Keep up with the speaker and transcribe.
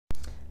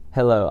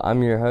Hello,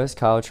 I'm your host,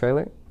 Kyle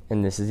Traylor,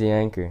 and this is The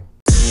Anchor.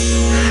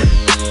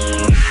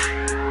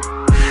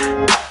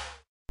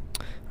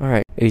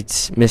 Alright,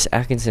 it's Miss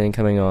Atkinson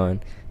coming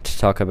on to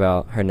talk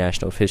about her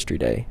National History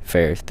Day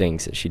fair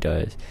things that she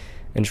does.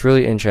 And it's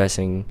really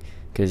interesting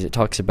because it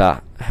talks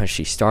about how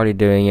she started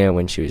doing it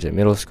when she was in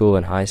middle school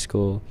and high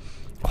school,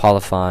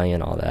 qualifying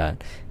and all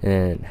that. And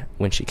then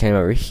when she came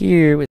over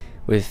here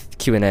with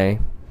Q&A,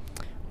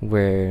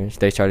 where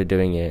they started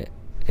doing it,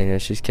 and it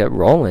just kept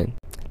rolling.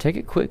 Take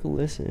a quick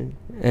listen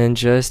and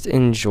just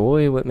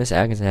enjoy what Miss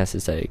Atkinson has to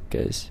say,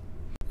 because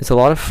it's a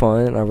lot of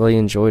fun and I really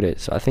enjoyed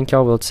it, so I think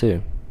y'all will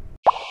too.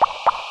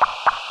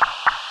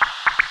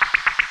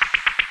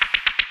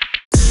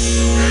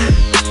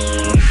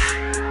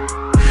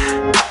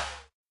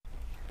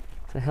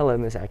 So hello,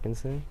 Miss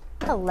Atkinson.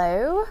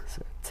 Hello.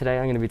 So today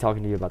I'm going to be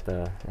talking to you about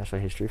the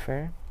National History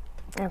Fair.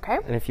 Okay.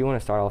 And if you want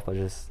to start off by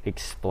just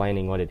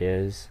explaining what it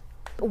is.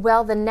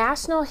 Well, the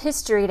National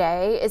History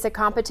Day is a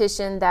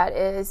competition that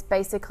is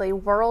basically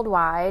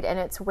worldwide, and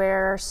it's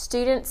where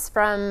students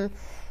from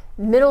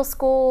middle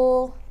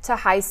school to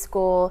high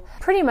school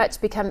pretty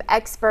much become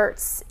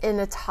experts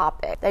in a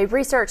topic. They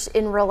research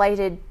in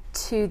related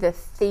to the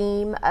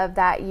theme of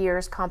that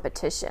year's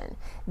competition.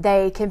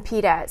 They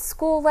compete at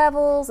school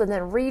levels and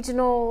then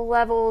regional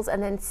levels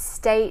and then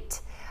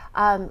state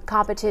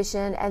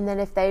competition, and then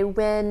if they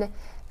win,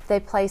 they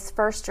place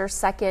first or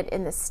second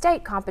in the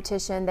state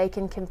competition, they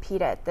can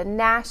compete at the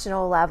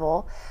national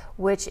level,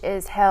 which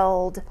is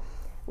held,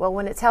 well,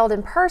 when it's held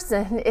in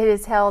person, it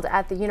is held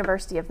at the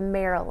University of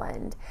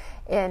Maryland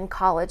in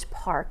College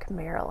Park,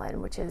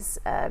 Maryland, which is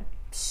a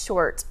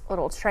short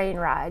little train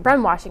ride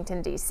from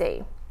Washington,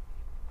 D.C.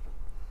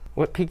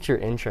 What piqued your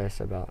interest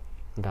about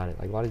it?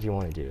 Like, why did you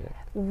want to do it?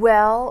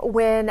 Well,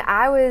 when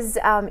I was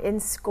in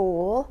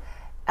school,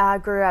 I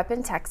grew up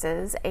in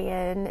Texas,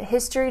 and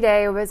History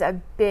Day was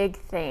a big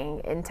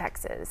thing in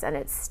Texas, and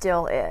it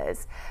still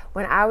is.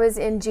 When I was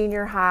in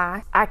junior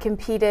high, I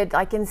competed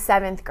like in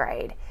 7th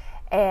grade,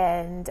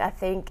 and I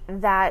think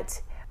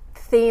that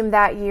theme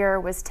that year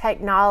was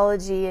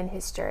technology and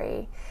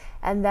history.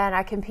 And then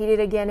I competed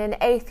again in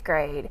 8th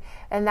grade,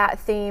 and that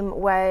theme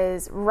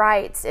was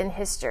rights in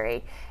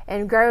history.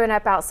 And growing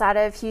up outside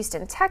of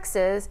Houston,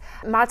 Texas,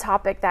 my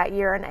topic that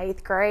year in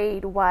 8th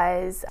grade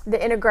was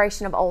the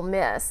integration of Ole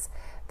Miss,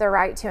 the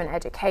right to an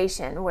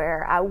education,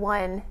 where I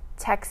won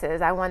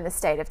the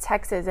state of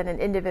Texas in an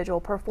individual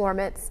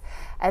performance,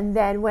 and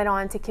then went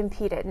on to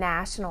compete at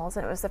nationals,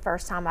 and it was the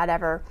first time I'd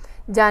ever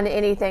done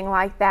anything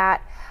like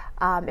that,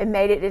 and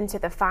made it into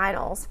the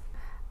finals.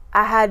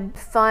 I had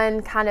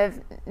fun kind of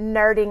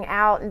nerding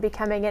out and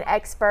becoming an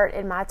expert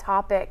in my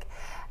topic,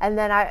 and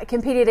then I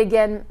competed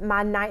again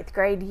my 9th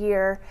grade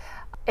year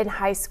in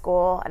high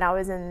school, and I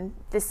was in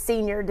the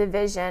senior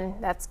division.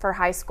 That's for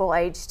high school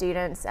age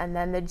students, and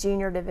then the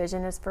junior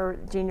division is for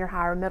junior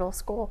high or middle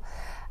school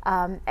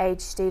age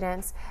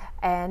students,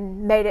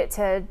 and made it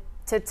to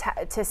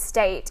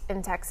state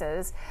in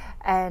Texas,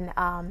 and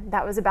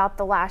that was about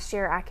the last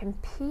year I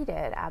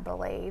competed, I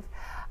believe.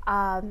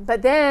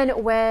 But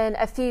then when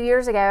a few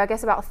years ago, I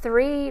guess about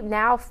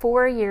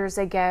 4 years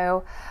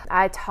ago,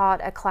 I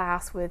taught a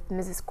class with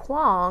Mrs.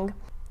 Kwong.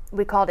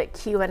 We called it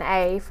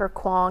Q&A for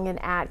Kwong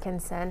and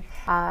Atkinson.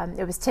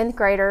 It was 10th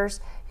graders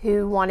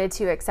who wanted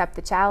to accept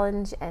the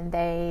challenge, and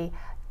they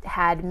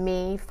had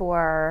me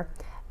for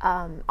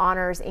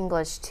Honors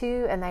English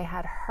 2, and they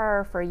had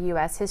her for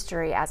U.S.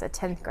 History as a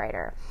 10th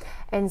grader.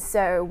 And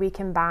so we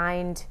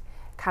combined,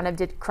 kind of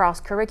did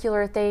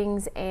cross-curricular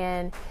things,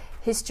 and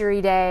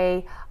History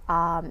Day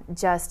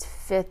just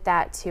fit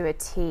that to a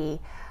T.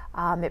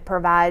 It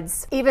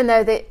provides, even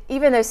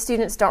though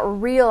students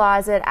don't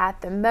realize it at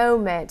the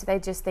moment, they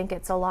just think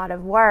it's a lot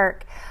of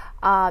work,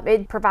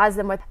 it provides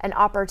them with an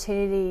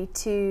opportunity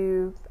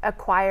to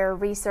acquire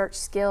research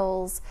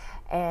skills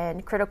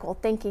and critical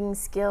thinking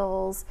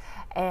skills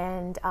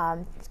and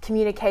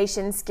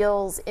communication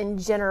skills in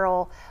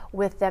general,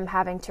 with them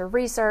having to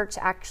research,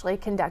 actually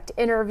conduct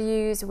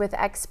interviews with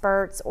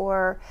experts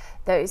or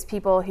those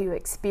people who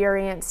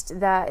experienced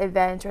the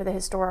event or the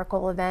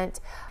historical event,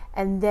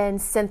 and then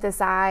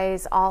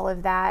synthesize all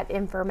of that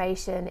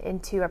information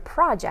into a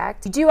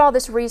project. You do all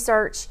this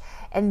research,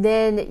 and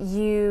then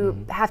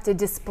you have to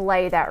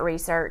display that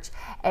research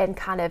and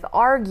kind of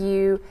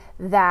argue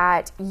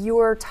that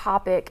your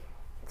topic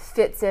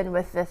fits in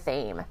with the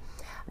theme.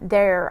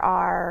 There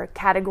are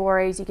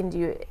categories you can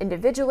do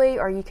individually,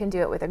 or you can do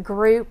it with a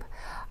group.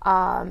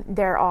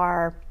 There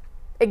are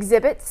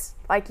exhibits,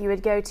 like you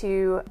would go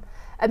to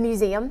a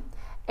museum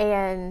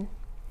and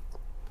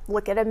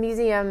look at a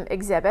museum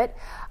exhibit.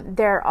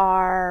 There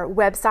are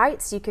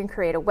websites. You can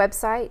create a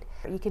website.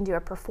 You can do a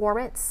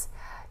performance.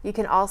 You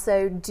can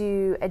also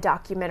do a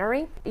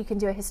documentary. You can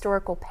do a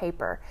historical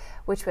paper,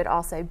 which would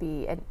also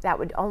be, that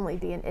would only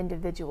be an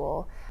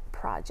individual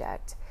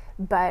project.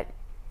 But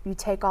you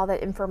take all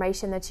that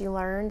information that you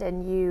learned,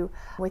 and you,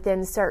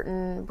 within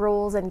certain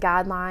rules and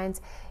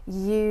guidelines,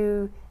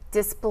 you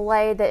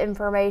display the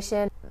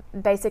information,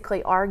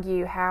 basically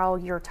argue how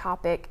your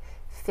topic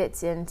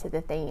fits into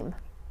the theme.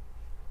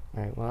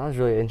 Right. Well, that was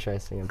really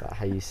interesting about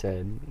how you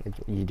said like,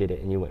 you did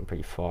it and you went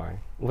pretty far.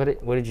 What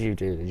did you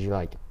do? Did you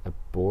like a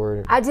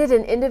board? I did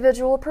an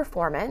individual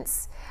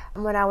performance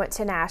when I went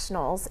to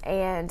nationals,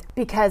 and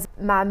because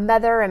my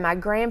mother and my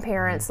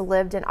grandparents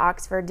lived in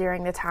Oxford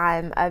during the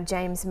time of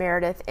James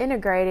Meredith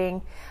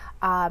integrating,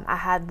 I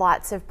had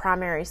lots of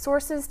primary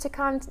sources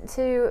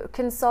to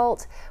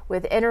consult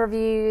with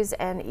interviews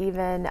and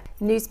even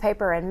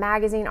newspaper and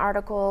magazine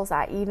articles.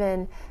 I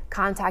even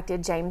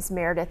contacted James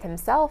Meredith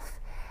himself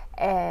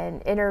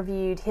and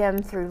interviewed him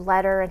through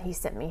letter, and he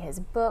sent me his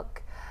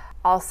book.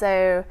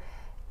 Also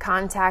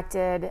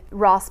contacted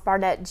Ross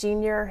Barnett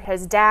Jr.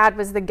 His dad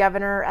was the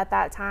governor at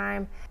that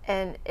time,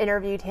 and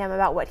interviewed him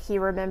about what he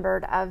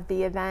remembered of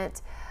the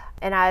event.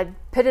 And I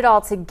put it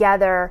all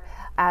together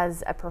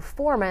as a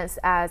performance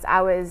as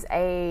I was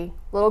a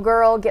little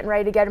girl getting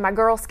ready to go to my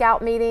Girl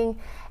Scout meeting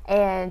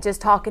and just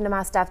talking to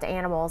my stuffed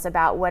animals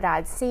about what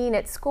I'd seen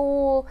at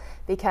school,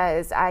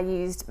 because I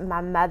used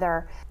my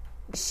mother.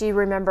 She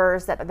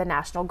remembers that the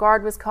National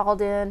Guard was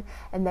called in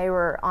and they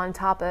were on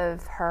top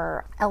of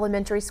her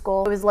elementary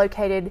school. It was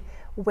located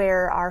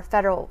where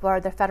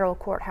the federal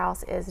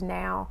courthouse is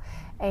now,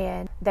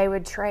 and they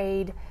would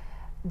trade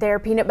their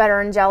peanut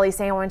butter and jelly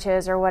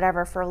sandwiches or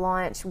whatever for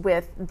lunch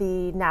with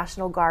the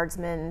National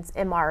Guardsmen's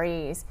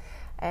MREs.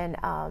 And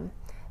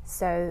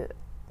so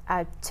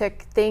I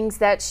took things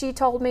that she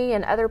told me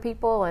and other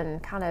people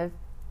and kind of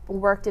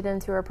worked it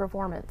into her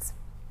performance.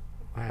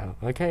 Wow.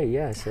 Okay.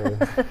 Yeah. So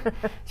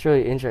it's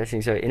really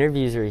interesting. So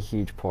interviews are a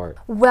huge part.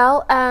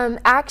 Well,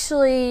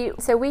 actually,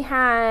 so we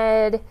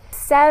had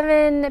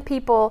 7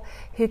 people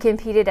who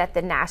competed at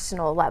the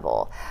national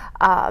level,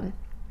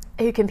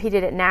 who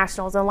competed at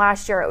nationals. And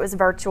last year it was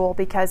virtual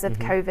because of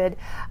COVID,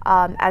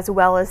 as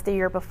well as the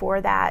year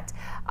before that.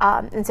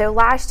 And so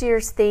last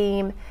year's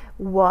theme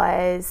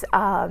was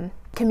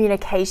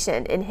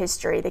communication in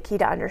history, the key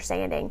to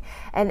understanding.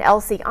 And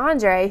Elsie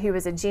Andre, who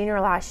was a junior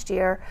last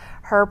year,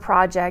 her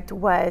project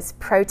was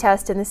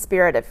Protest in the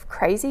Spirit of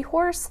Crazy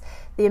Horse,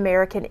 the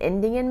American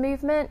Indian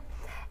movement.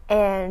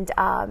 And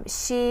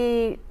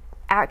she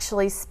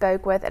actually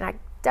spoke with, and I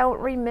don't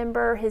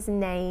remember his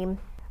name,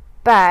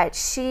 but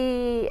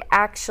she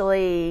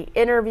actually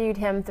interviewed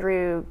him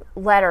through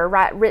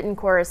written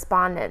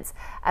correspondence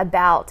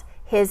about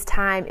his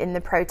time in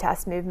the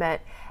protest movement,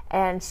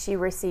 and she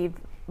received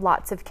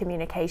lots of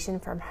communication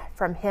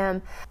from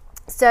him.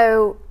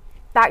 So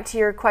back to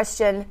your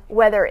question,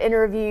 whether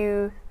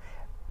interview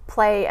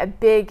play a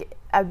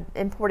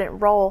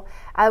important role,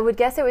 I would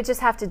guess it would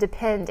just have to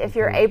depend. If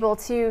you're able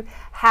to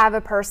have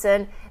a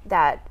person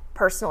that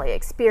personally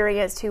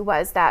experienced, who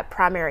was that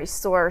primary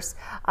source,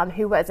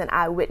 who was an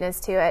eyewitness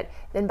to it,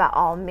 then by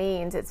all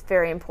means it's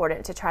very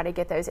important to try to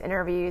get those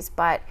interviews.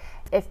 But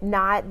if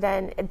not,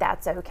 then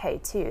that's okay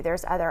too.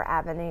 There's other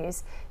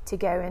avenues to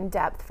go in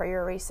depth for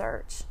your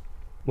research.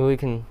 Well, we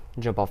can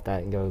jump off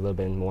that and go a little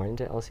bit more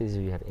into Elsie's.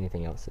 Do you have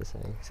anything else to say,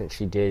 since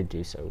she did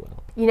do so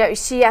well? You know,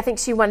 I think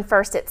she won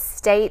first at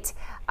state,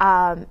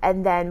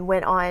 and then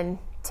went on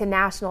to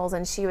nationals,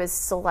 and she was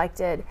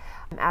selected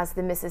as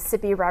the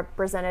Mississippi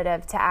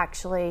representative to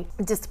actually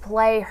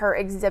display her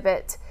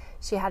exhibit.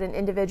 She had an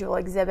individual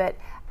exhibit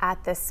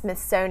at the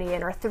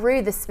Smithsonian, or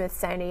through the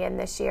Smithsonian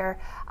this year.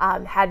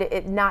 Had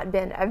it not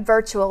been a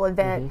virtual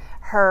event,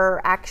 her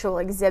actual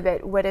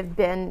exhibit would have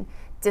been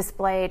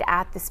displayed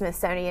at the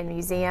Smithsonian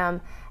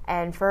Museum,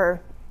 and for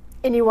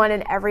anyone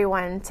and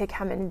everyone to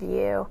come and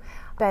view.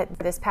 But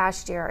this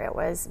past year it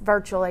was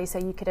virtually, so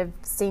you could have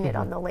seen it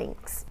on the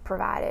links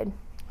provided.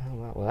 Oh,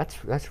 wow. Well,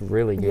 that's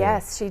really good.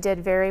 Yes, she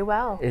did very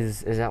well.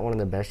 Is that one of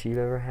the best you've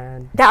ever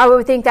had? I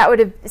would think that would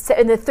have,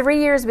 in the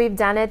 3 years we've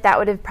done it, that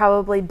would have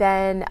probably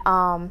been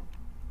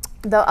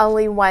the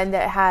only one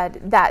that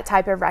had that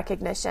type of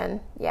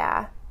recognition.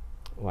 Yeah.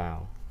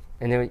 Wow.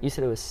 And then you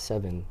said it was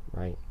 7,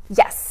 right?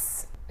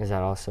 Yes. Is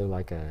that also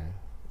like a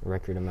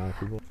record amount of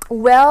people?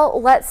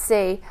 Well, let's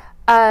see.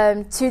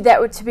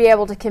 To be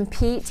able to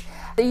compete.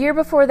 The year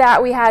before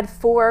that, we had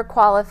 4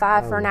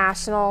 qualify for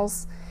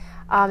nationals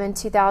in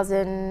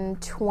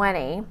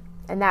 2020,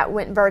 and that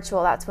went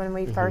virtual. That's when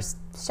we first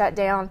shut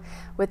down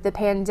with the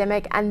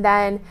pandemic. And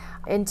then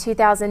in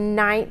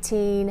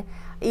 2019,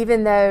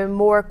 even though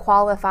more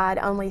qualified,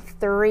 only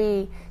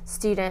 3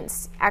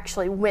 students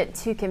actually went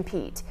to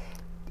compete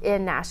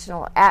at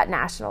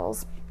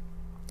nationals.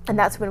 And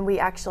that's when we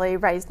actually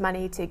raised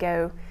money to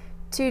go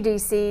to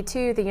DC,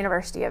 to the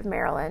University of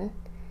Maryland,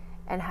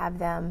 and have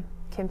them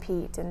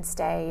compete and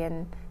stay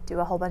and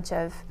do a whole bunch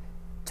of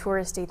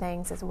touristy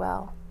things as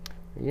well.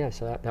 Yeah,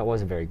 so that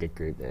was a very good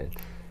group then.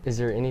 Is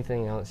there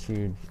anything else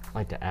you'd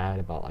like to add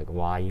about like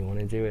why you want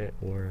to do it,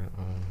 or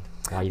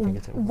why you think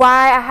it's important?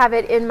 Why I have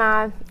it in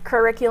my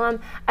curriculum?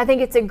 I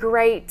think it's a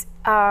great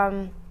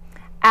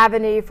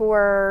avenue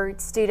for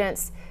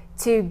students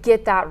to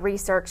get that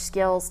research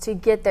skills, to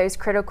get those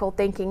critical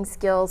thinking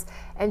skills,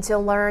 and to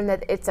learn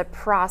that it's a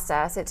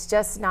process. It's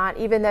just not,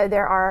 even though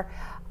there are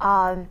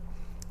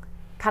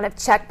kind of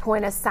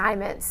checkpoint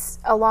assignments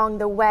along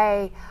the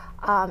way,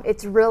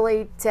 it's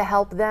really to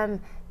help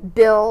them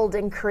build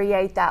and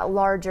create that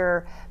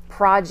larger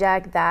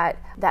project that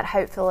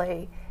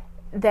hopefully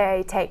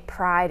they take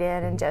pride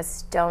in and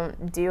just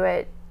don't do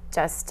it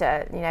just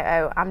to,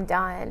 oh, I'm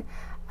done.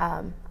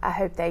 I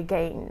hope they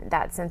gain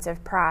that sense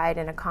of pride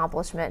and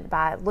accomplishment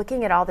by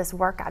looking at all this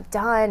work I've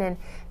done and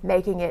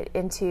making it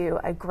into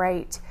a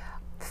great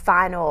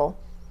final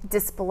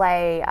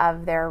display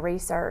of their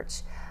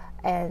research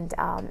and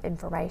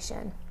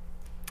information.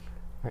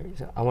 All right,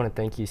 so I want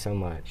to thank you so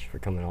much for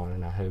coming on,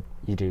 and I hope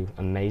you do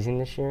amazing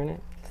this year in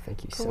it.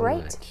 Thank you so much.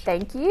 Great.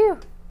 Thank you.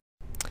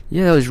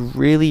 Yeah, that was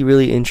really,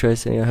 really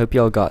interesting. I hope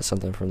y'all got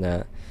something from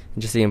that,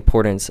 and just the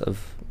importance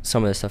of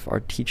some of the stuff our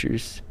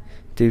teachers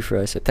do for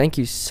us. So thank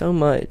you so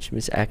much,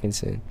 Ms.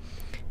 Atkinson.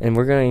 And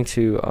we're going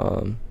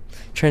to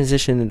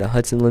transition into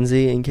Hudson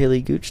Lindsey and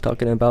Kailey Gooch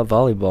talking about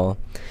volleyball.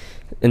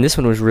 And this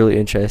one was really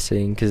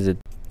interesting because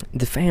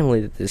the family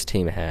that this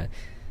team had,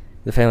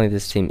 the family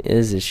this team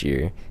is this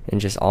year,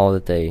 and just all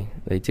that they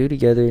do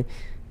together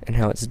and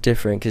how it's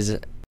different, because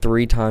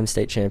 3-time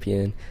state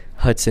champion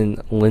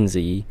Hudson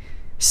Lindsey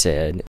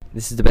said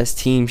this is the best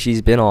team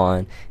she's been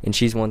on, and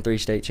she's won 3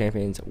 state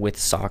champions with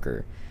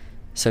soccer.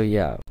 So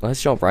yeah,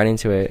 let's jump right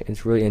into it.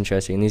 It's really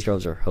interesting, and these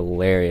girls are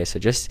hilarious. So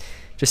just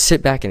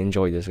sit back and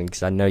enjoy this one,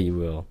 because I know you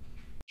will.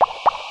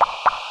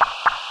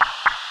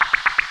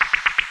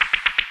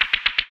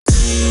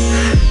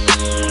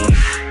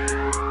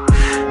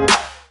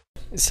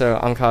 So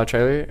I'm Kyle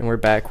Traylor, and we're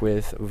back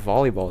with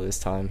volleyball this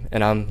time,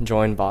 and I'm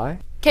joined by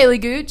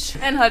Kailey Gooch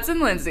and Hudson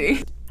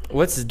Lindsey.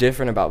 What's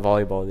different about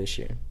volleyball this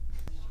year?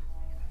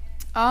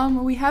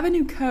 We have a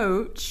new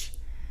coach,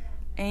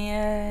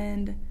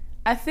 and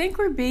I think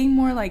we're being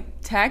more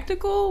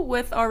tactical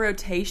with our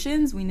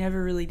rotations. We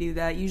never really do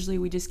that. Usually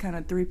we just kind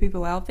of 3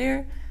 people out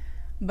there,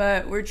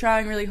 but we're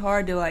trying really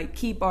hard to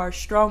keep our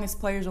strongest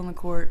players on the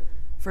court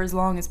for as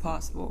long as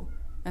possible.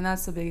 And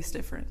that's the biggest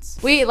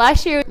difference.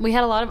 Last year we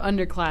had a lot of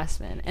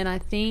underclassmen, and I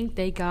think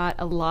they got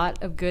a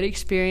lot of good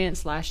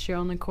experience last year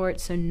on the court.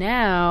 So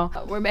now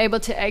we're able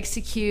to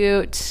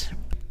execute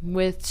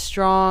with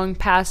strong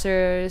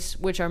passers,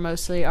 which are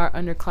mostly our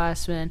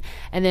underclassmen,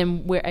 and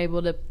then we're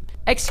able to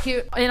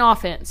execute in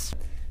offense.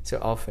 So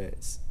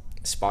offense,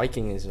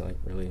 spiking is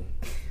really,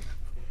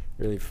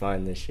 really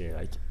fun this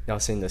year. Y'all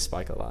seen the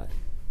spike a lot.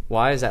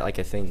 Why is that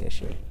a thing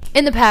this year?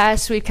 In the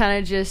past, we've kind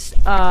of just,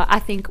 I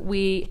think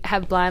we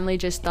have blindly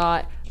just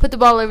thought, put the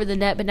ball over the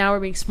net, but now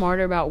we're being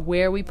smarter about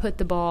where we put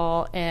the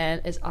ball,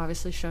 and it's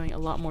obviously showing a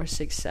lot more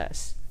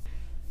success.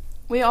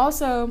 We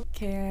also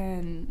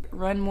can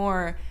run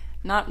more,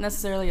 not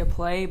necessarily a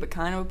play, but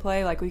kind of a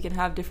play. We can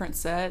have different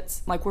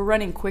sets. We're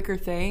running quicker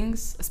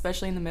things,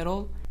 especially in the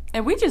middle.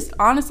 And we just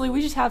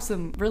have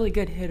some really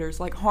good hitters.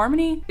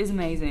 Harmony is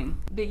amazing.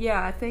 But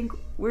yeah, I think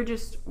we're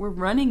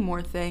running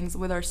more things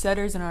with our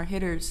setters and our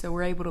hitters, so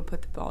we're able to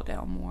put the ball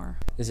down more.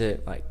 Is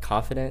it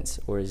confidence,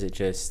 or is it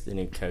just the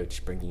new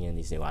coach bringing in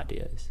these new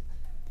ideas?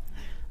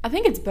 I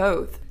think it's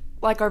both.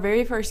 Our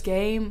very first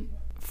game,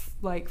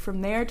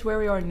 from there to where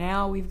we are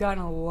now, we've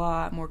gotten a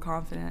lot more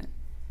confident.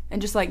 And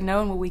just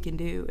knowing what we can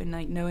do and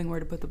knowing where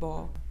to put the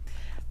ball.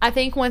 I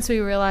think once we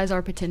realize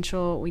our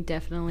potential, we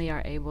definitely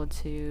are able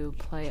to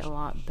play a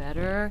lot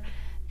better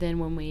than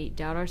when we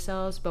doubt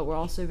ourselves, but we're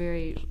also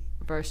very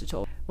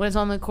versatile. When it's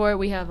on the court,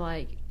 we have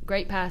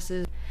great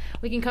passes.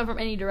 We can come from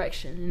any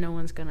direction, and no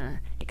one's gonna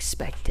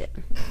expect it.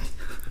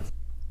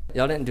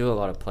 Y'all didn't do a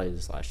lot of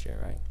plays last year,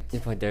 right? You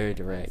played very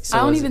direct. So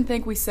I don't even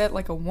think we set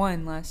a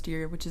 1 last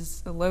year, which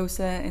is a low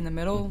set in the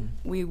middle.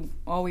 Mm-hmm.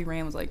 All we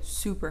ran was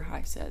super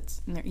high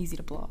sets, and they're easy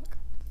to block.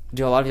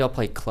 Do a lot of y'all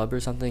play club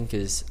or something?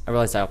 Because I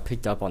realized I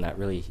picked up on that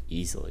really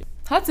easily.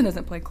 Hudson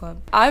doesn't play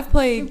club. I've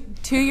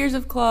played 2 years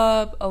of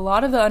club. A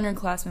lot of the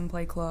underclassmen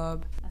play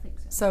club. I think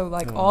so.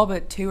 So all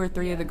but 2 or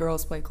 3 of the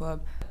girls play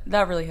club.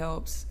 That really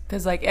helps.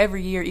 Because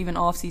every year, even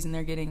off season,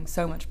 they're getting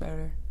so much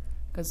better.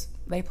 Because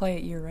they play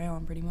it year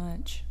round pretty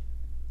much.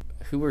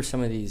 Who were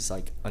some of these,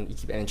 you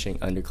keep mentioning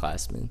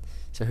underclassmen.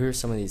 So who are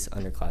some of these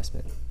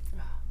underclassmen?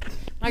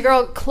 My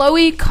girl,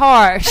 Chloe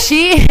Carr.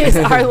 She is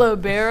our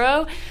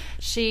libero.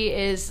 She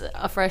is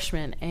a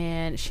freshman,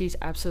 and she's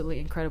absolutely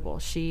incredible.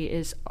 She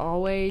is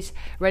always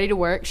ready to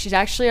work. She's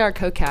actually our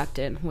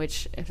co-captain,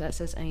 which, if that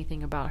says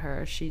anything about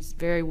her, she's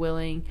very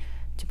willing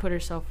to put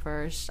herself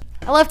first.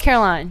 I love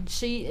Caroline.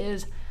 She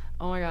is,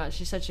 oh my gosh,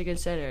 she's such a good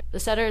setter.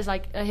 The setter is a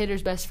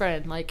hitter's best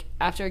friend.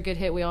 After a good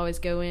hit, we always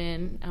go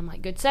in. I'm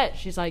good set.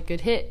 She's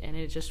good hit, and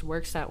it just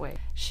works that way.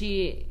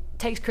 She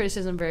takes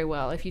criticism very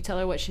well. If you tell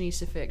her what she needs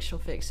to fix, she'll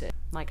fix it.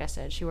 Like I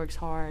said, she works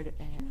hard.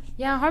 And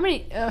yeah,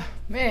 Harmony,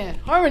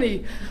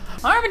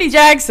 Harmony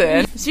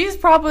Jackson. She's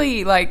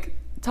probably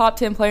top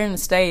 10 player in the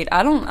state.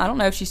 I don't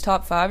know if she's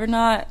top 5 or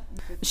not.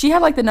 She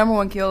had the number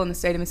 1 kill in the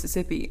state of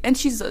Mississippi, and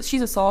she's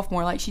a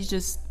sophomore. She's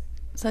just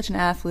such an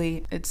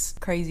athlete. It's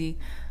crazy.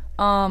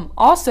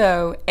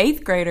 Also,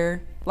 8th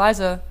grader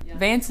Liza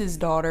Vance's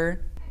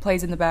daughter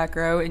plays in the back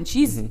row, and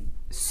she's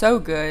so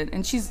good.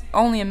 And she's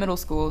only in middle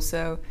school,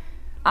 so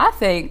I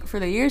think for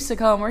the years to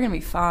come, we're going to be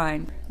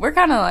fine. We're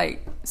kind of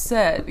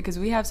set because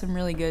we have some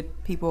really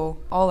good people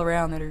all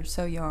around that are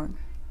so young.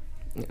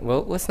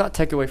 Well, let's not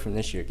take away from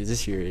this year, because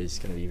this year is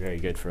going to be very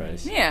good for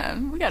us. Yeah,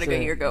 we got a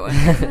good year going.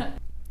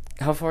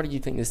 How far do you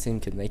think this team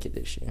could make it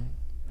this year,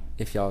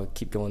 if y'all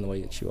keep going the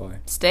way that you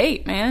are?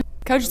 State, man.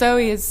 Coach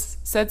Zoe has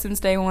said since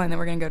day one that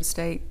we're going to go to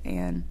state,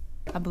 and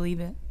I believe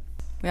it.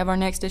 We have our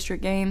next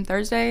district game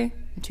Thursday,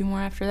 and 2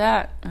 more after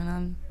that,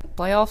 and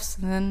playoffs,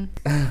 and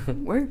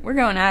then we're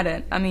going at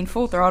it. I mean,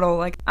 full throttle.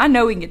 Like, I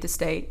know we can get to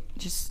state.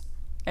 Just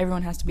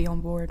everyone has to be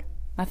on board.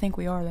 I think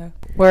we are, though.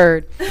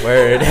 Word.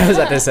 I was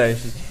about to say.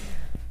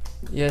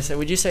 Yeah, so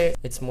would you say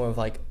it's more of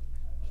like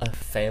a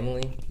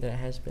family that it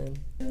has been?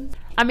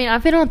 I mean,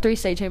 I've been on 3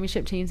 state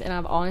championship teams, and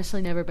I've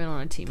honestly never been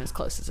on a team as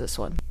close as this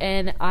one.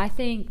 And I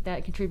think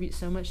that contributes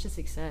so much to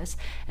success.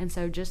 And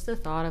so just the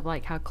thought of,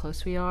 like, how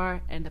close we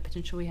are and the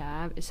potential we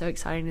have is so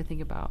exciting to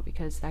think about,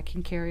 because that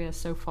can carry us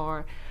so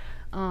far.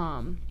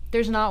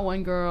 There's not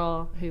one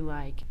girl who,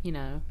 like, you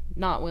know,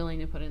 not willing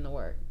to put in the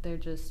work.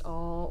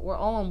 We're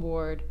all on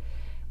board,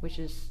 which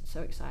is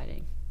so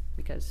exciting,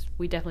 because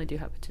we definitely do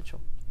have potential.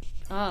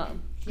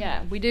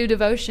 Yeah, we do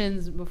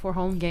devotions before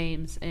home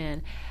games,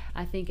 and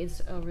I think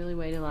it's a really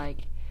way to,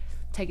 like,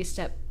 take a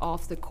step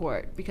off the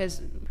court,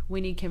 because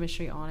we need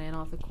chemistry on and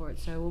off the court.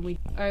 So when we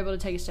are able to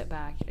take a step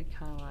back and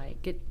kind of,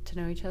 like, get to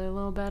know each other a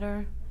little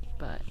better,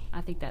 but I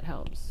think that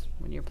helps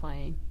when you're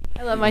playing.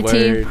 I love my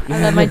team.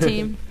 I love my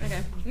team.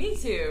 Okay. Me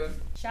too.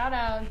 Shout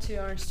out to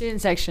our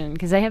student section,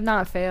 because they have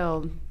not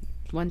failed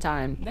one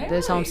time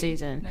this home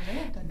season.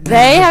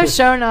 They have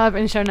shown up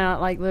and shown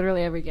out, like,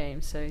 literally every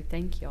game, so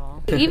thank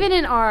y'all. Even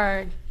in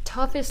our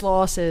toughest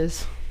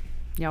losses,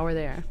 y'all were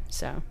there,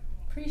 so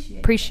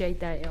appreciate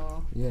that,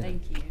 y'all. Yeah.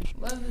 Thank you.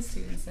 Love the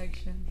student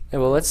section. Yeah,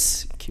 well,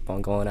 let's keep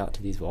on going out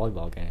to these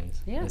volleyball games.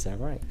 Yeah. Is that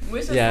right?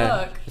 Wish us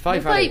luck. It's probably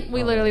Friday.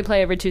 We literally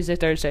play every Tuesday,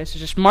 Thursday, so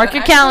just mark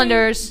your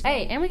calendars.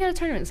 Hey, and we got a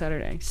tournament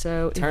Saturday,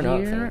 so Turn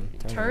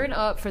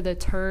up for the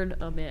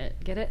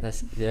tournament. Get it?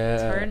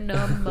 Turn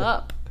them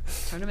up.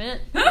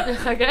 Tournament.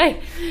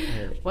 Okay.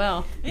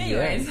 Well.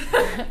 Anyways.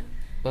 Yeah.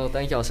 Well,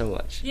 thank y'all so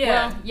much.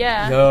 Yeah. Well,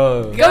 yeah.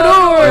 Go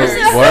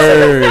Dores!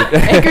 Word.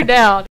 Anchor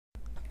down.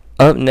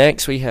 Up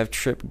next, we have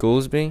Tripp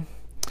Goolsby.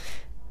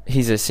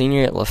 He's a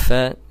senior at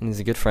Lafayette, and he's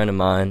a good friend of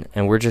mine,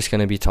 and we're just going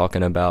to be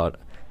talking about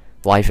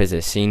life as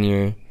a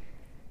senior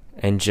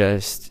and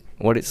just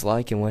what it's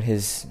like and what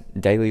his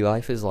daily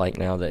life is like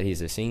now that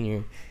he's a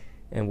senior,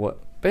 and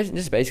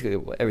just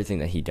basically everything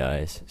that he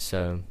does.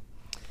 So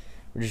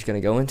we're just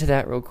going to go into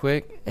that real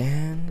quick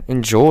and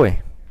enjoy.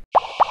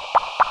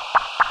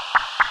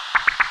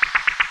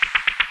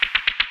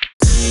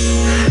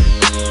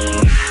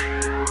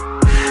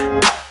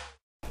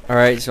 All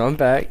right, so I'm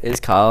back. It's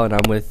Kyle, and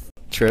I'm with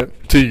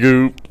Tripp.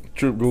 Tripp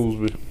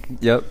Goolsby.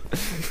 Yep.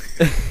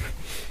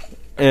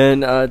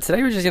 And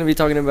today we're just going to be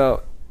talking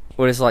about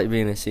what it's like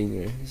being a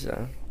senior.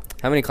 So,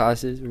 how many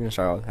classes? We're going to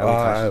start off. How many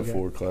I classes have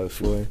 4 classes.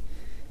 4.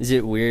 Is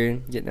it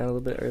weird getting out a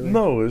little bit early?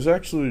 No, it's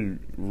actually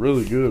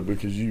really good,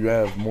 because you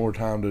have more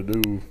time to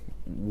do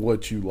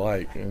what you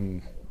like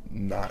and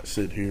not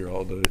sit here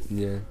all day.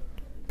 Yeah.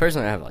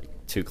 Personally, I have like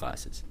 2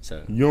 classes.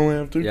 So You only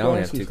have 2 classes? Yeah, I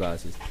only have 2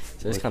 classes.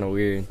 So it's kind of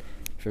weird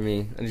for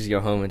me. I just go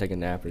home and take a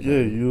nap or something.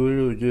 Yeah, you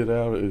literally get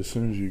out as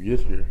soon as you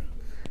get here.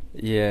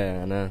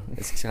 Yeah, I know.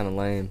 It's kind of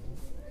lame.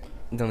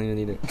 Don't even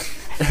need it.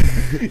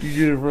 You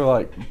get it for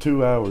like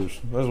 2 hours.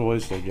 That's a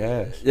waste of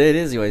gas. Yeah, it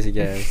is a waste of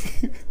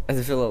gas. I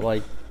have to fill up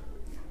like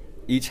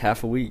each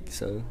half a week,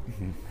 so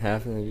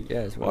half of the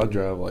gas. Well, I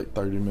drive like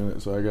 30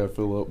 minutes, so I got to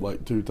fill up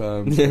like 2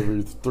 times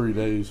every 3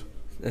 days.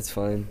 That's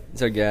fine.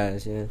 It's our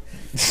gas, yeah.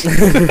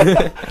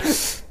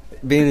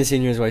 Being a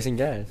senior is wasting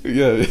gas.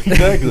 Yeah,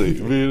 exactly.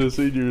 Being a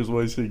senior is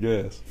wasting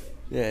gas.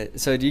 Yeah,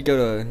 so do you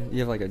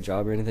have like a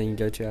job or anything you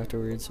go to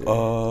afterwards?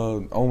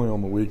 Only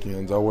on the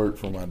weekends. I work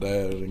for my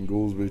dad in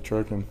Goolsby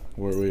Trucking,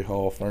 where we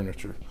haul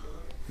furniture.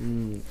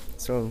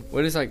 So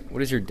what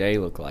does your day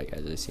look like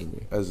as a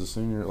senior? As a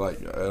senior, like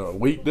a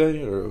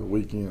weekday or a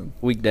weekend?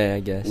 Weekday, I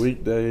guess.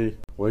 Weekday,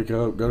 wake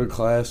up, go to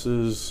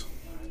classes.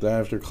 Then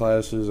after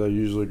classes, I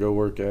usually go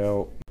work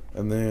out.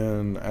 And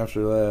then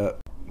after that,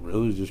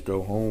 really just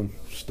go home,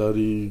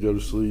 study, go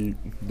to sleep,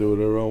 do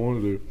whatever I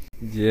want to do.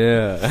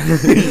 Yeah.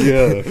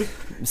 Yeah.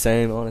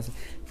 Same, honestly.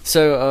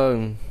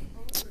 So,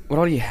 what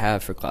all do you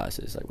have for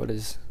classes? Like, what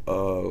is?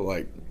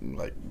 Like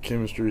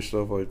chemistry,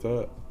 stuff like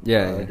that.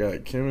 Yeah. I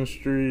got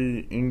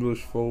chemistry,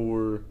 English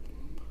 4,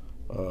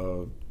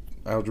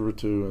 algebra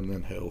 2, and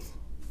then health.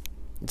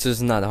 So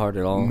it's not hard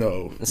at all?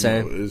 No.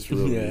 Same? No, it's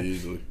really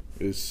easy.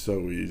 It's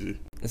so easy.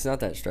 It's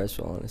not that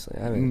stressful, honestly.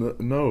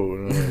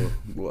 No.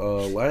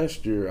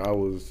 Last year, I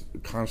was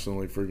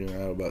constantly freaking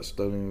out about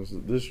studying.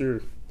 This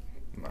year,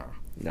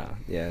 nah.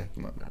 Yeah.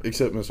 Nah.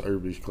 Except Miss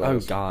Irby's class. Oh,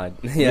 God.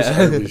 Yeah. Miss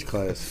Irby's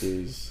class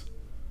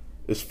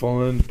it's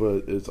fun,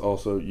 but it's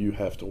also you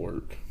have to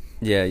work.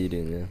 Yeah, you do,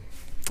 yeah.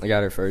 I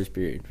got her first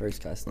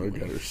class. I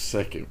got her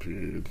second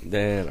period.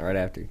 Then, right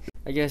after.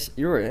 I guess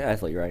you were an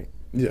athlete, right?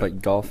 Yeah.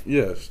 Like golf?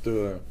 Yeah,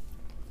 still am.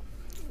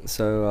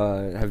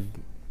 So,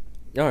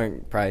 y'all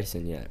aren't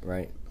practicing yet,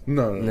 right?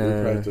 No, No.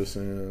 we practice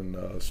in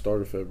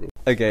start of February.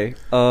 Okay.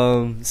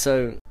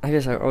 So I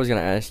guess I was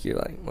gonna ask you,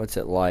 like, what's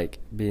it like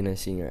being a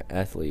senior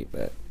athlete?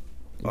 But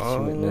I guess you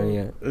wouldn't know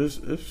yet.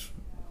 It's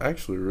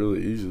actually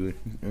really easy,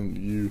 and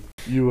you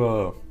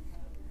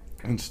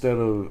instead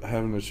of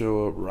having to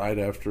show up right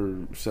after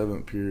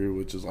 7th period,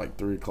 which is like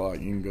 3 o'clock,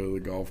 you can go to the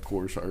golf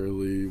course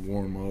early,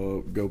 warm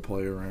up, go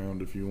play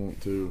around if you want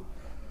to.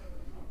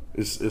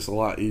 It's a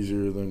lot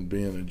easier than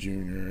being a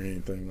junior or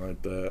anything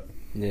like that.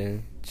 Yeah,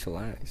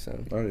 chillax.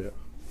 So, Oh yeah.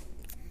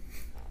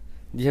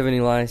 do you have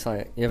any lunch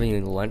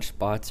lunch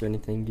spots or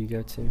anything you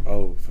go to?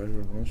 Oh,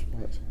 favorite lunch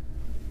spots.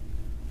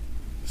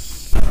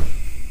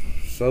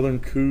 Southern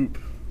Coop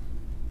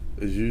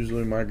is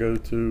usually my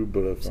go-to,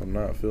 but if I'm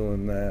not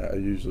feeling that, I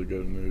usually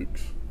go to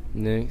Nuke's.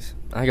 Nuke's.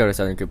 I go to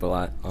Southern Coop a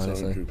lot, honestly.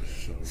 Southern Coop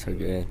is So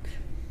good.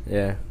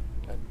 Yeah.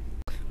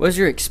 What's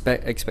your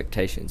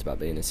expectations about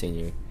being a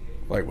senior?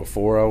 Like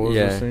before I was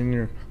Yeah. a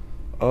senior,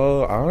 I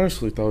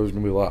honestly thought it was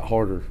gonna be a lot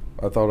harder.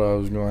 I thought I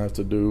was gonna have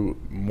to do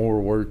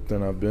more work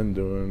than I've been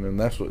doing, and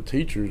that's what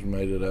teachers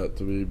made it out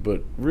to be.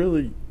 But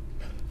really,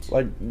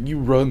 like, you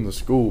run the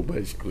school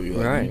basically.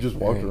 Like, Right, you just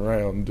walk right.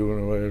 around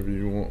doing whatever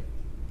you want.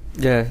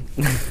 Yeah.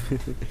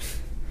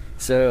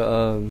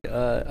 So,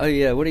 oh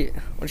yeah,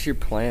 what's your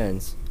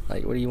plans?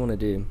 Like, what do you want to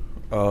do?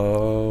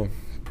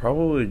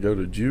 Probably go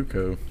to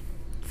JUCO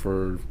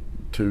for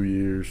 2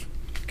 years,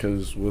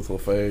 because with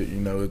Lafayette,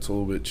 it's a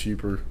little bit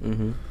cheaper.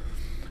 Mm-hmm.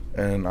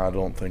 And I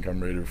don't think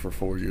I'm ready for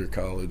 4-year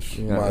college.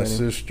 You're not My ready?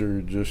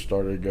 sister just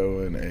started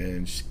going,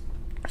 and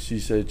she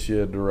said she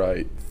had to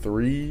write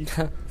 3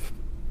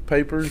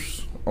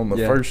 papers on the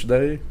Yeah. first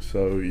day.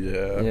 So,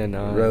 yeah. Yeah,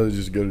 no. I'd rather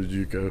just go to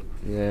JUCO.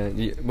 Yeah.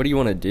 What do you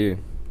want to do?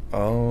 I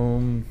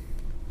want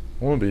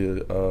to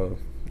be a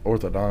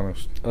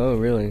orthodontist. Oh,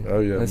 really? Oh,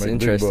 yeah, That's make big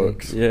interesting.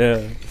 bucks.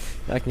 Yeah,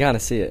 I can kind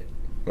of see it.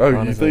 Oh,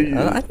 Honestly. you think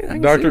I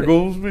can Dr. see it.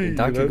 Goolsby?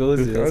 Dr.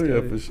 Goolsby, that's Oh, yeah,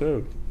 good. for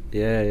sure.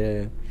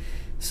 Yeah.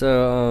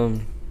 So,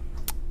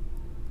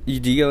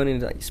 do you go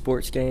into like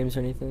sports games or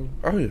anything?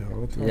 Oh, yeah,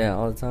 all the time. Yeah,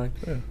 all the time.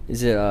 Yeah.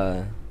 Is it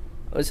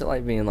what's it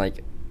like being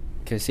like,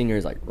 because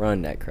seniors like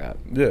run that crap?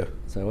 Yeah.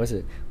 So what's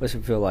it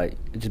feel like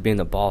just being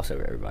the boss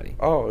over everybody?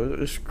 Oh,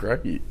 it's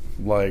great.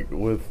 Like,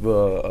 with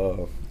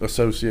the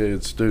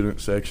associated student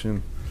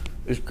section,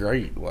 it's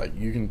great. Like,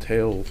 you can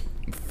tell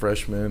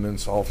freshmen and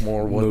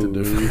sophomore what to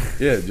Move.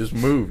 do. Yeah, just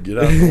move. Get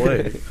out of the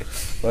way.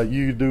 Like,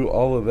 you do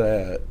all of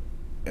that,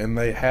 and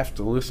they have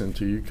to listen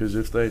to you, because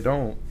if they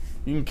don't,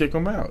 you can kick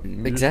them out. You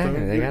can Exactly,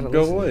 just they gotta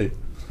go listen. away.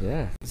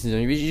 Yeah. So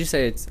you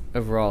say it's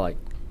overall like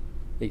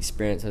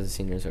experience as a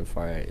senior so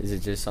far. Is it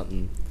just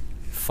something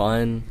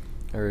fun,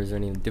 or is there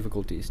any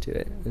difficulties to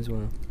it as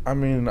well? I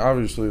mean,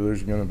 obviously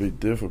there's going to be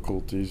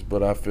difficulties,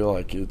 but I feel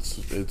like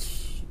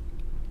it's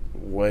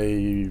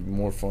way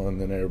more fun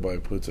than everybody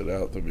puts it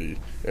out to be.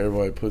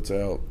 Everybody puts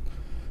out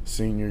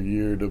senior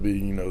year to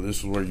be, this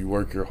is where you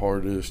work your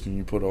hardest and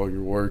you put all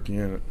your work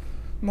in it.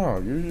 No,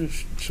 you're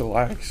just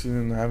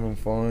chillaxing, having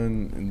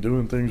fun, and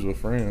doing things with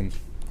friends.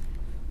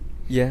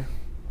 Yeah.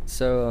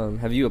 So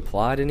have you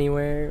applied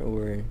anywhere,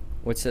 or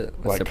what's the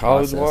Like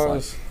process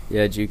college-wise? like?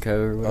 Yeah, JUCO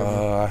or whatever.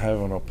 I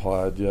haven't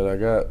applied yet. I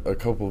got a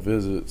couple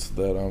visits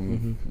that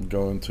I'm Mhm.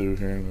 going to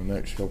here in the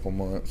next couple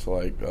months,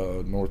 like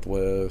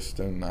Northwest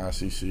and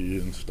ICC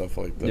and stuff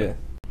like that. Yeah.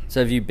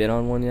 So have you been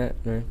on one yet?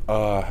 No?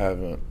 I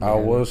haven't. I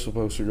Yeah. was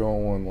supposed to go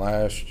on one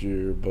last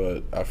year,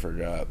 but I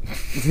forgot.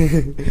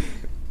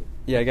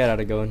 Yeah, I got out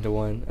of going to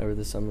one over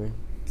the summer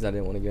because I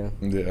didn't want to go.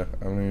 Yeah,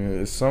 I mean,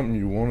 it's something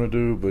you want to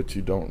do, but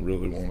you don't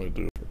really want to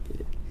do.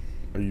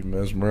 Are you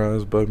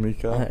mesmerized by me,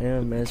 Kyle? I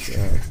am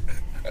mesmerized.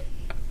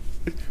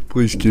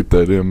 Please keep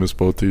that in, Miss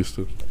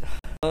Bautista.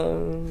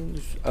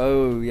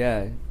 Oh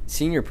yeah,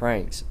 senior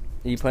pranks.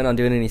 You plan on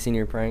doing any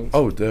senior pranks?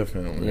 Oh,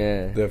 definitely.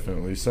 Yeah.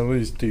 Definitely. Some of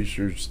these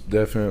teachers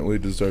definitely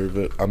deserve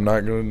it. I'm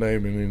not going to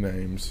name any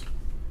names,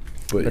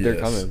 but But they're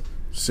yes, coming.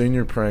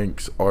 Senior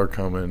pranks are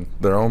coming.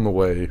 They're on the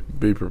way.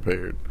 Be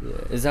prepared. Yeah.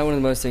 Is that one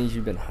of the most things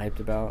you've been hyped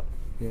about?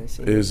 Yeah,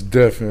 senior? It's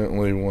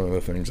definitely one of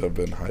the things I've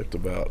been hyped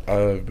about.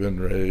 I've been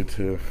ready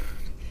to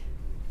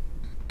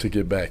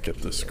get back at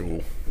this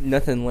school.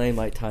 Nothing lame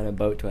like tying a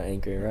boat to an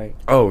anchor, right?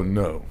 Oh,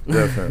 no.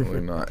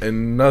 Definitely not.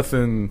 And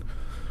nothing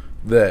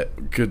that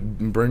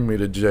could bring me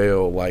to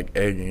jail like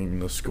egging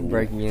the school.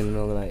 Breaking in the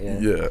middle of the night,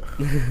 yeah.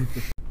 Yeah.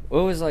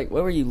 What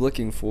were you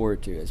looking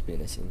forward to as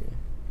being a senior?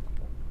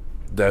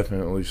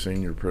 Definitely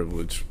senior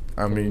privilege.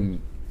 I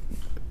mean,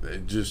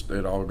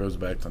 it all goes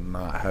back to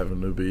not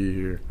having to be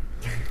here.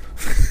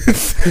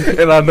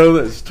 And I know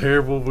that's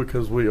terrible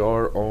because we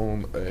are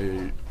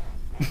on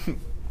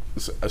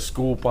a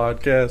school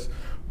podcast,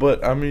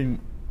 but I mean,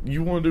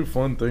 you want to do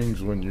fun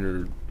things when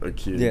you're a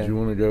kid. Yeah. You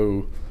want to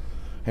go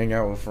hang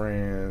out with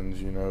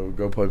friends,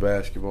 go play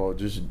basketball,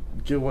 just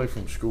get away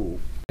from school.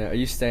 Yeah, are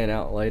you staying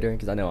out later?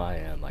 Because I know I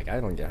am. Like,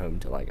 I don't get home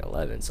till like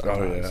 11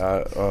 sometimes.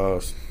 Oh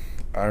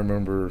yeah, I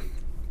remember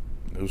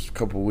it was a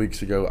couple of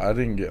weeks ago. I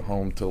didn't get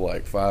home till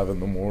like 5 in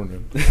the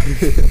morning,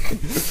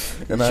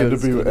 and I had to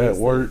be at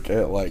work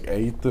at like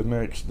 8 the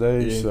next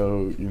day. Yeah.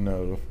 So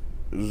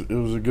it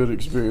was a good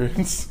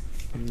experience.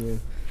 Yeah.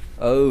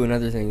 Oh,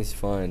 another thing is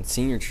fun.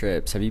 Senior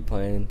trips. Have you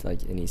planned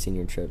like any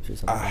senior trips or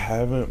something? I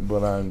haven't,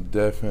 but I'm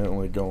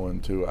definitely going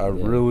to. I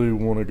really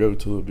want to go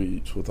to the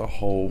beach with a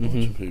whole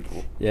bunch of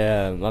people.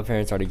 Yeah, my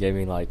parents already gave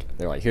me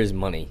they're like, here's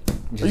money.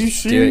 Just Are you do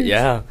serious? it.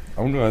 Yeah.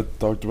 I'm going to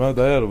talk to my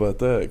dad about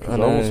that because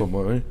I want some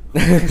money.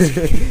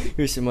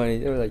 Here's some money.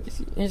 They were like,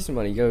 here's some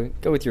money. Go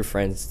with your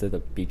friends to the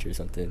beach or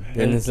something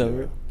in the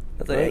summer.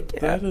 I was like,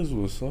 that is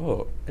what's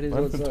up. I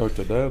can talk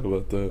to Dad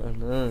about that. I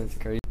know, it's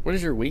crazy. What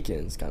does your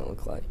weekends kind of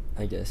look like,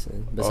 I guess,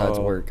 besides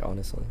work,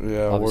 honestly?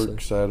 Yeah, obviously. I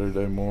work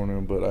Saturday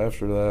morning, but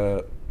after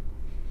that,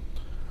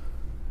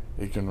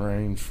 it can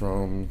range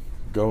from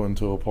going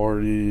to a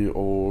party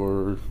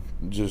or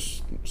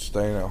just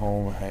staying at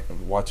home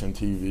watching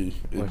TV.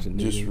 It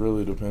just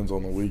really depends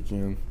on the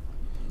weekend.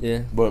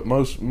 Yeah. But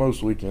most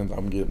weekends,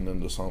 I'm getting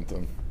into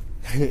something.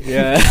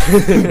 Yeah.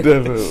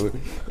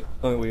 Definitely.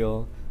 Aren't we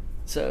all?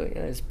 So,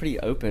 yeah, it's pretty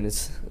open.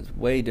 It's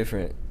way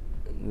different.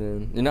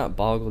 You're not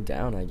boggled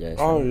down, I guess.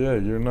 Oh, yeah,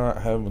 you're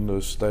not having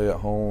to stay at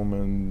home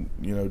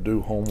and,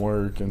 do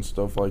homework and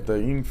stuff like that.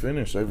 You can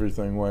finish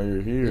everything while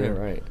you're here. Yeah,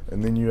 right.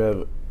 And then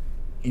you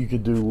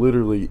could do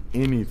literally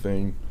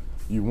anything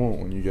you want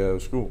when you get out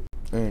of school.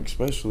 And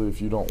especially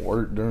if you don't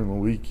work during the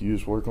week, you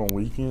just work on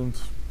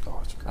weekends.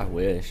 Oh, it's great. I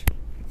wish.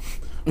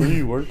 Where do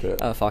you work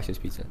at? Fox's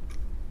Pizza.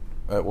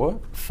 At what?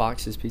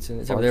 Fox's Pizza.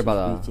 It's Fox's over there by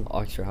the Pizza?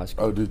 Oxford High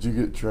School. Oh, did you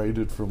get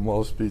traded from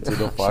Love's Pizza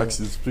to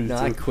Fox's Pizza? No,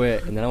 I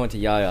quit, and then I went to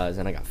Yaya's,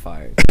 and I got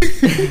fired.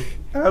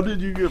 How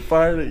did you get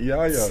fired at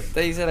Yaya?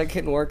 They said I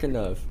couldn't work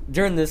enough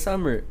during the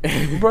summer.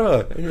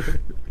 Bruh.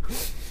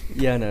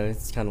 Yeah, no,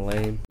 it's kind of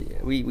lame.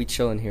 Yeah, we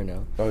chilling here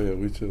now. Oh, yeah,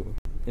 we chilling.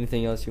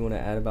 Anything else you want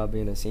to add about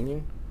being a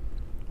senior?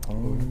 Let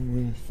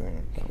me think.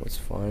 What's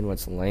fun?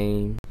 What's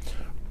lame?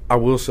 I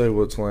will say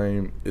what's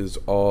lame is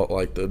all,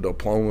 like, the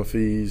diploma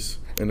fees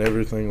and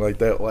everything like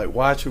that. Like,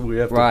 why should we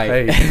have to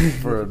pay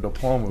for a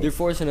diploma? You're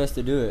forcing us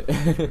to do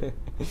it.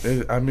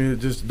 It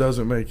just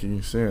doesn't make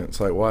any sense.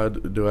 Like, why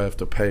do I have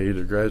to pay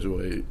to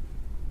graduate?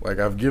 Like,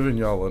 I've given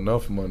y'all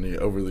enough money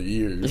over the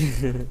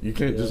years. You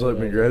can't just let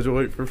me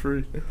graduate for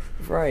free?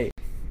 Right.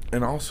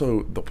 And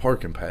also, the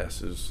parking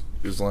pass is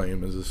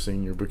lame as a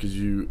senior because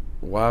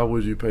why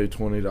would you pay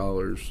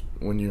 $20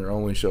 when you're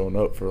only showing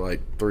up for, like,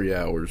 3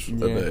 hours a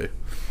day?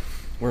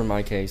 Or in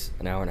my case,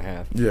 an hour and a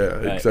half. Yeah,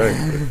 right.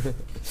 Exactly.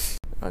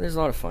 There's a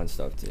lot of fun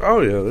stuff, too.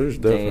 Oh, yeah, there's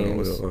definitely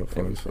Games, a lot of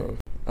fun stuff.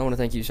 I want to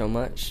thank you so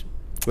much.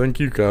 Thank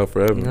you, Kyle, for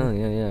having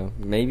me. Yeah.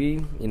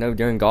 Maybe,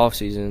 during golf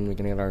season, we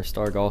can have our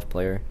star golf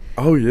player.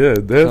 Oh, yeah,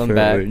 definitely.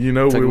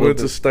 Back, we went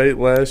to state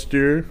last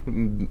year.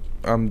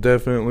 I'm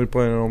definitely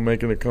planning on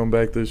making a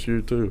comeback this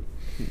year, too.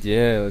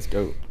 Yeah, let's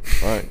go.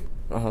 All right.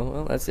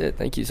 Well, that's it.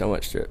 Thank you so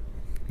much, Tripp.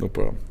 No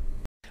problem.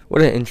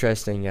 What an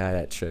interesting guy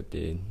that Tripp,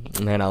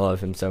 dude. Man, I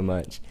love him so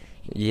much.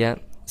 Yeah,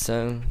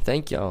 so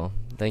thank y'all.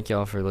 Thank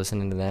y'all for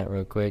listening to that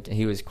real quick.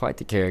 He was quite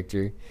the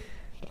character.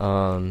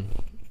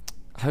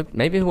 Hope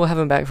maybe we'll have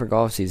him back for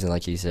golf season,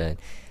 like he said.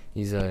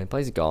 He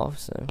plays golf,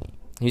 so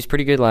he was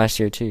pretty good last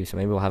year too. So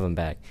maybe we'll have him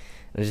back.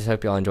 I just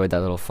hope y'all enjoyed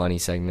that little funny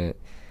segment.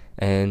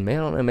 And I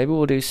don't know, maybe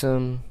we'll do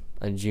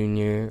a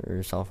junior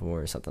or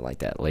sophomore or something like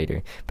that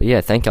later. But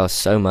yeah, thank y'all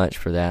so much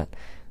for that.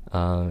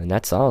 And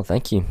that's all.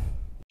 Thank you.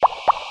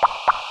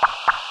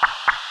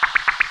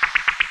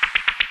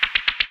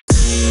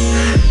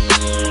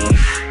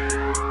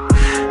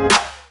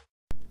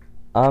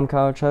 I'm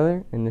Kyle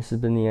Traylor, and this has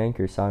been The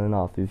Anchor signing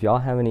off. If y'all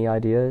have any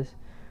ideas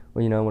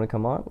or, want to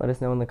come on, let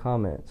us know in the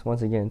comments.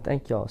 Once again,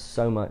 thank y'all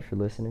so much for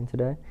listening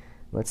today.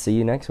 Let's see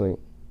you next week.